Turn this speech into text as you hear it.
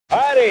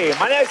Lovely.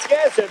 My next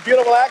guest, a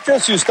beautiful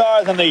actress who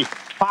stars on the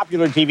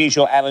popular TV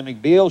show Ally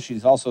McBeal.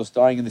 She's also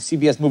starring in the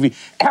CBS movie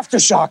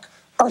Aftershock,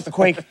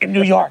 Earthquake in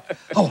New York.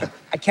 Oh,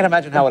 I can't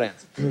imagine how it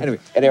ends. Anyway,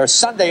 it airs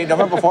Sunday,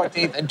 November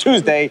 14th, and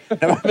Tuesday,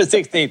 November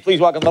 16th.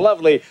 Please welcome the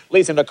lovely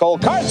Lisa Nicole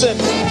Carson.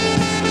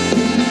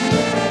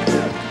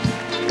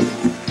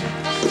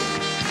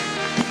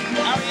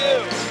 How are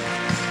you?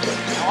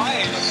 How are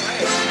you?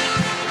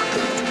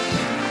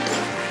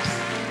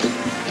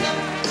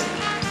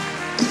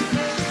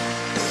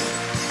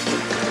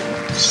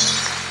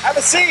 Have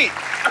a seat.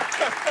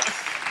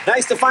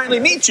 Nice to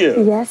finally meet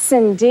you. Yes,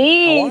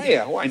 indeed. How are you?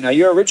 How are you? Now,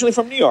 you're originally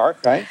from New York,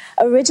 right?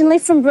 Originally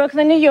from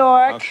Brooklyn, New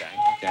York. Okay.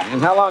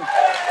 And how long?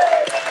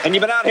 And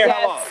you've been out here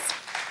how long?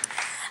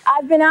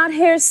 I've been out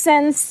here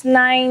since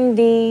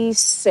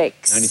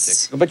 96.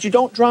 96. But you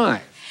don't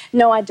drive.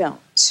 No, I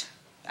don't.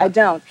 I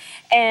don't.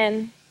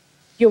 And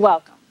you're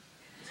welcome.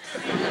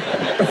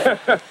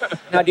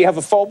 Now, do you have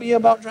a phobia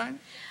about driving?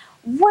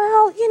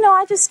 Well, you know,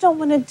 I just don't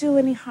want to do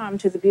any harm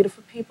to the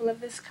beautiful people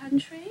of this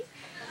country.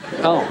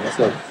 Oh,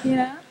 so... You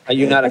know? Are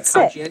you not a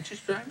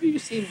conscientious driver? You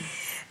seem...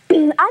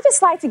 I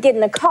just like to get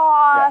in the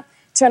car,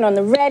 turn on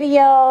the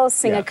radio,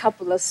 sing a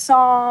couple of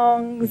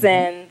songs,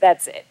 and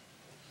that's it.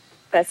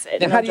 That's it.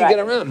 Now, how do you get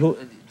around?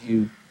 Do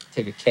you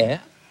take a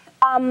cab?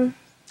 I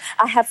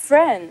have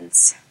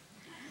friends.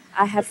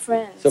 I have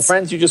friends. So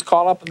friends you just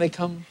call up and they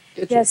come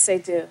get you? Yes, they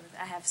do.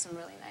 I have some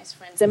really nice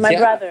friends. And my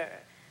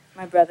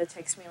brother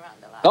takes me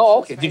around a lot. Oh,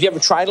 okay. Did you ever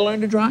try to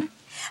learn to drive?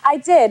 I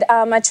did.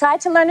 I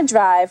tried to learn to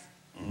drive.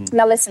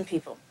 Now listen,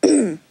 people.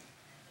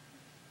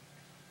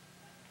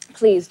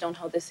 Please don't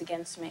hold this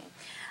against me.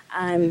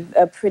 I'm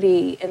a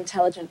pretty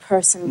intelligent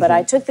person, but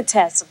I took the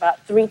test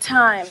about 3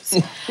 times.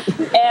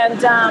 And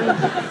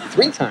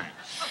 3 times?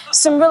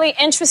 Some really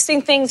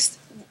interesting things,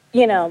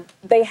 you know,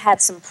 they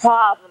had some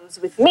problems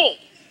with me.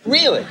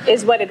 Really?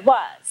 Is what it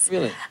was.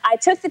 Really? I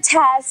took the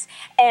test,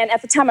 and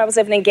at the time I was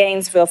living in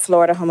Gainesville,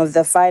 Florida, home of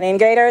the Fighting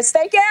Gators.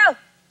 Thank you!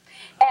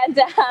 And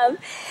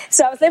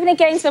so I was living in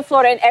Gainesville,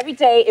 Florida, and every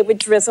day it would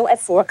drizzle at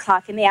 4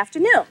 o'clock in the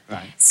afternoon.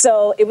 Right.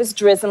 So it was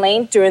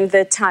drizzling during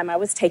the time I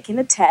was taking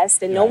the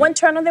test, and no one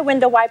turned on their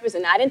window wipers,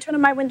 and I didn't turn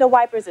on my window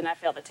wipers, and I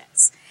failed the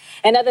test.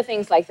 And other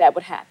things like that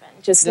would happen.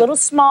 Just little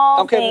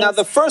small things. Okay, now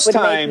the first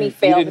time you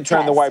didn't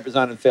turn the wipers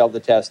on and failed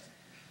the test,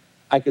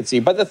 I could see.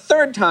 But the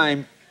third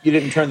time, you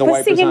didn't turn the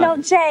wipers on. But see, you know,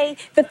 Jay,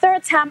 the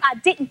third time I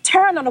didn't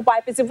turn on the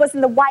wipers. It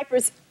wasn't the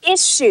wipers'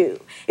 issue.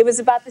 It was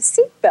about the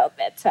seatbelt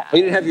that time. Oh,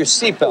 you didn't have your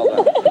seatbelt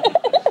on.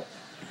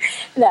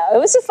 No, it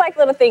was just like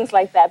little things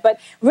like that. But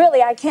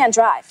really, I can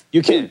drive.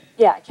 You can?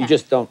 Yeah, I can.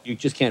 You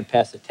just can't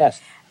pass the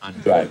test on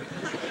driving.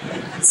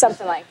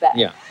 Something like that.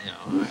 Yeah.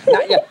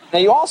 Now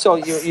you also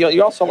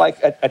like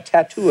a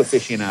tattoo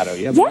aficionado.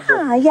 Yeah.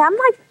 I'm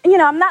like, you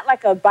know, I'm not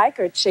like a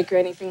biker chick or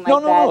anything like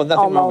that. No, nothing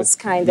almost wrong with,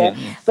 kind of.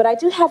 Yeah. But I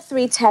do have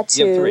 3 tattoos.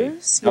 You have 3.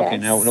 Yes. Okay.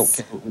 Now,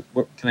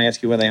 can I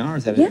ask you where they are?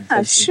 Is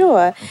that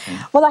sure. Okay.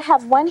 Well, I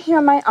have one here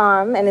on my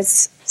arm, and it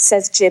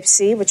says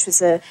Gypsy, which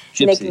was a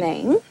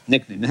nickname.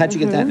 Nickname. Now, how'd you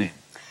get that name?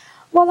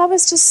 Well, I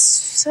was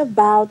just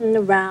bounding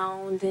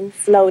around and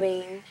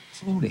floating.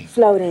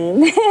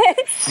 Floating.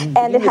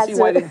 And it has see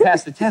why I didn't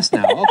pass the test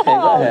now. Okay,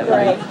 go ahead.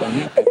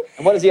 Great.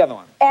 And what is the other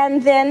one?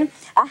 And then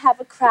I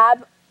have a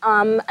crab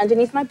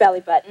underneath my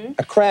belly button.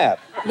 A crab?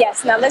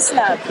 Yes. Now listen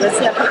up.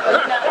 Listen up, people. You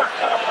know,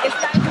 it's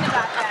not even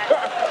about that.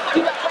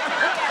 You know,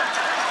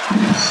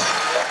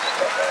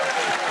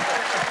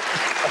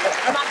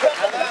 my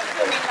brother don't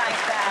do me like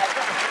that.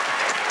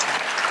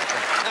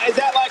 Now, is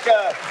that like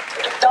a...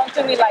 Don't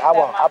do me like that,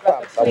 my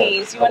brother,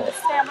 please. You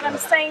understand what I'm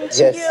saying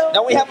to you?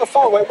 No, we have a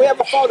photo. We have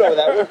a photo of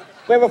that.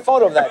 We have a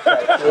photo of that. There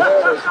it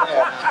is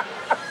there.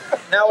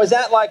 Now, is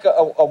that like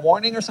a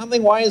warning or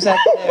something? Why is that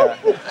there?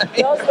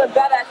 Those were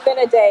better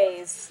thinner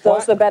days.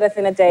 Those were better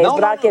thinner days,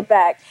 but I'll get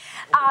back.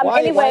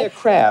 Anyway, why a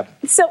crab?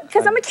 So,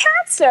 because I'm a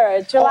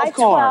Cancer. July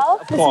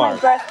 12th is my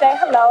birthday.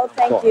 Hello,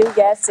 thank you.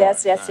 Yes.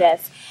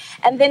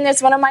 And then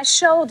there's one on my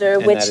shoulder,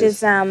 which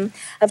is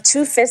of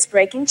 2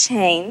 fist-breaking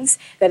chains.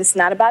 That it's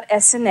not about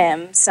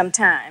S&M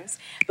sometimes,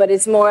 but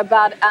it's more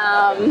about...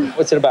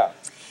 What's it about?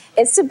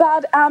 It's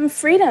about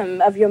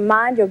freedom of your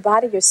mind, your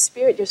body, your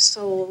spirit, your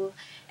soul,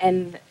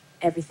 and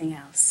everything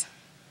else.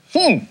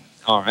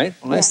 All right.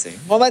 Well, I see.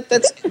 Well,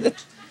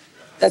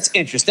 that's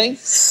interesting.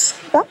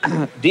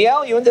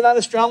 DL, you into that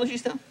astrology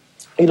stuff?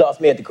 He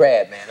lost me at the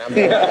crab, man. Now,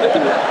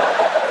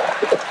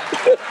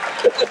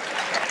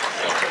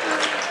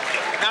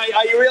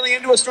 are you really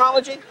into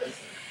astrology?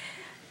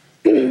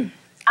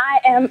 I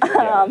am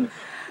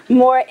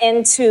more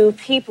into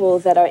people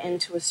that are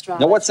into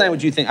astrology. Now, what sign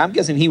would you think? I'm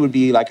guessing he would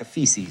be like a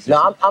feces.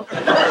 No, I'm...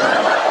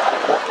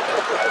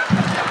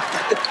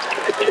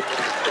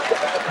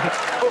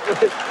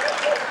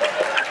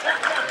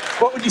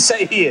 What would you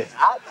say he is?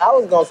 I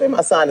was going to say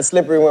my sign is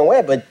slippery when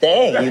wet, but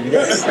dang, you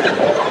just...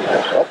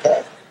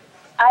 Okay.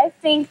 I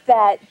think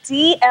that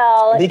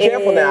DL Be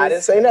careful now, I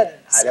didn't say nothing.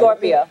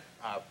 Scorpio.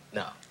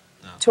 No.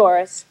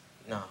 Taurus.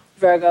 No.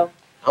 Virgo.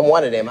 I'm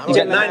one of them. You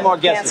got 9 more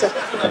guesses.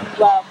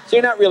 Well, so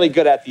you're not really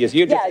good at these.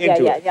 You're just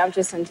into it. Yeah, I'm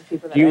just into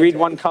people that Do you read into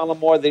one it. column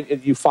more?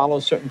 You follow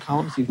certain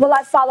columns? Well,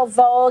 I follow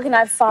Vogue and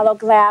I follow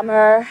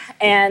Glamour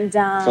and...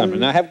 Glamour.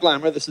 Now I have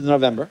Glamour. This is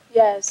November.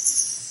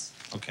 Yes.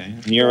 Okay.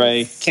 And you're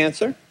a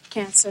Cancer?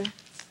 Cancer.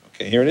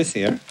 Okay, here it is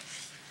here.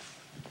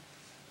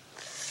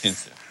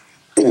 Cancer.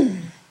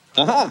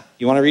 Aha.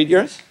 You want to read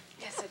yours?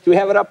 Yes, I do. Do we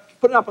have it up?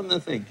 Put it up on the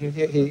thing. Here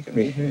you can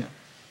read. Here you go.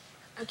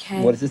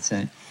 Okay. What does it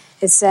say?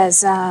 It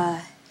says,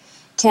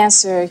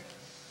 Cancer,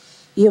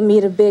 you'll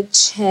meet a big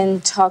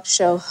chin talk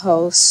show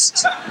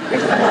host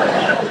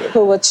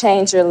who will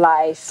change your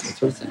life.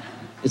 That's what it says.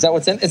 Is that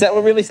what's in? Is that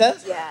what it really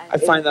says? Yeah. I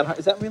find that hard.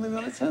 Is that really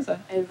what it says?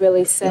 It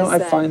really says I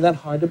that. find that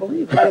hard to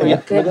believe. Oh,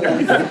 Yeah,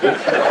 goodness.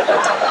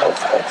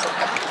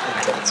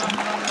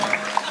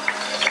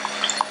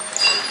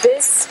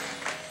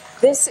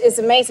 This is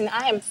amazing.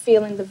 I am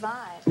feeling the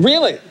vibe.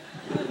 Really?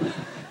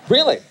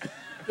 Really?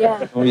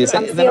 Yeah. Oh, you say,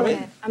 I'm feeling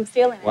it. I'm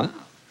feeling it. Wow.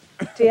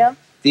 DL?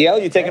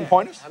 DL, you taking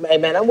pointers? Hey,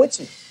 man, I'm with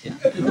you.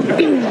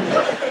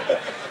 Yeah.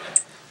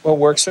 Well,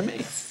 works for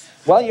me.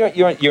 Well, you're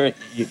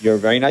a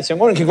very nice young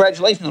woman.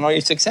 Congratulations on all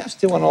your success,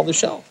 too, on all the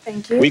show.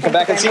 Thank you. Will you come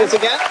back and see us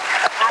again?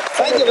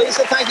 Thank you,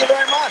 Lisa. Thank you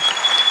very much.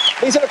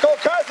 Lisa Nicole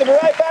Carson, we'll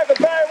be right back with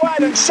Barry White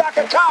and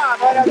Shaka Khan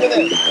right after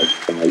this.